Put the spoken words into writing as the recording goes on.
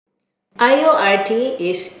IORT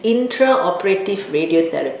is Intraoperative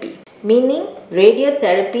Radiotherapy, meaning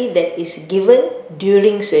radiotherapy that is given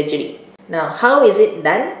during surgery. Now, how is it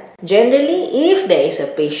done? Generally, if there is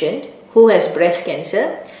a patient who has breast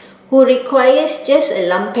cancer, who requires just a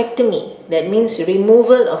lumpectomy, that means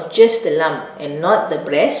removal of just the lump and not the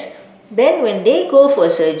breast, then when they go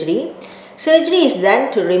for surgery, surgery is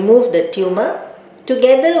done to remove the tumor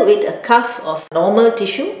together with a cuff of normal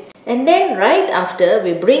tissue, and then right after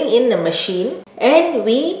we bring in the machine and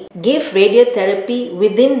we give radiotherapy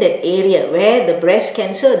within that area where the breast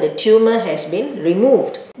cancer, the tumor has been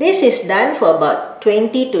removed. This is done for about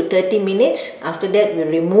 20 to 30 minutes. After that, we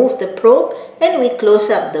remove the probe and we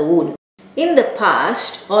close up the wound. In the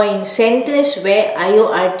past, or in centers where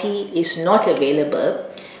IORT is not available,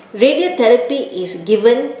 radiotherapy is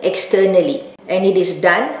given externally and it is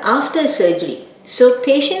done after surgery. So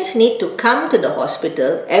patients need to come to the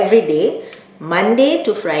hospital every day, Monday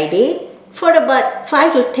to Friday, for about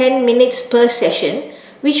 5 to 10 minutes per session,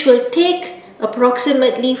 which will take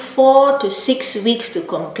approximately 4 to 6 weeks to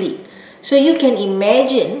complete. So you can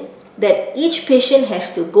imagine that each patient has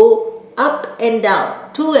to go up and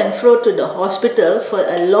down, to and fro to the hospital for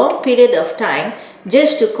a long period of time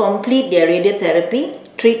just to complete their radiotherapy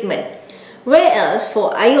treatment. Whereas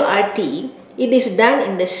for IORT, it is done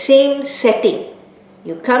in the same setting.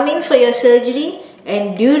 You come in for your surgery,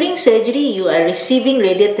 and during surgery you are receiving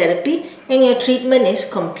radiotherapy and your treatment is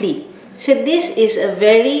complete. So this is a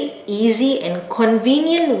very easy and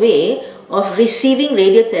convenient way of receiving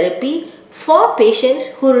radiotherapy for patients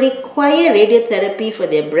who require radiotherapy for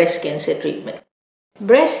their breast cancer treatment.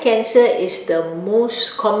 Breast cancer is the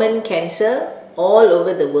most common cancer all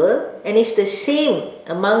over the world, and it's the same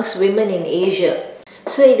amongst women in Asia.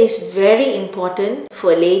 So it is very important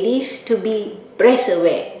for ladies to be breast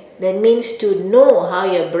aware. That means to know how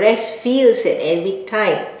your breast feels at every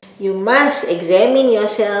time. You must examine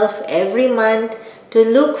yourself every month to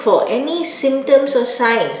look for any symptoms or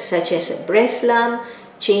signs such as a breast lump,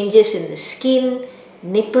 changes in the skin,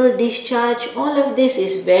 nipple discharge. All of this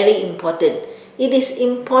is very important. It is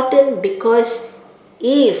important because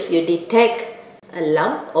if you detect a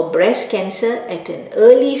lump or breast cancer at an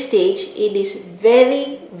early stage, it is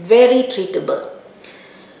very, very treatable.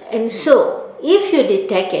 And so, if you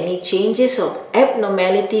detect any changes or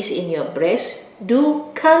abnormalities in your breast,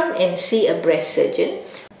 do come and see a breast surgeon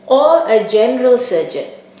or a general surgeon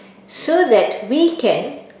so that we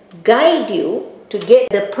can guide you to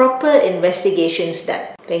get the proper investigations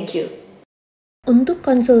done. Thank you. Untuk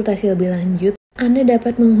konsultasi lebih lanjut, Anda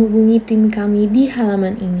dapat menghubungi tim kami di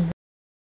halaman ini.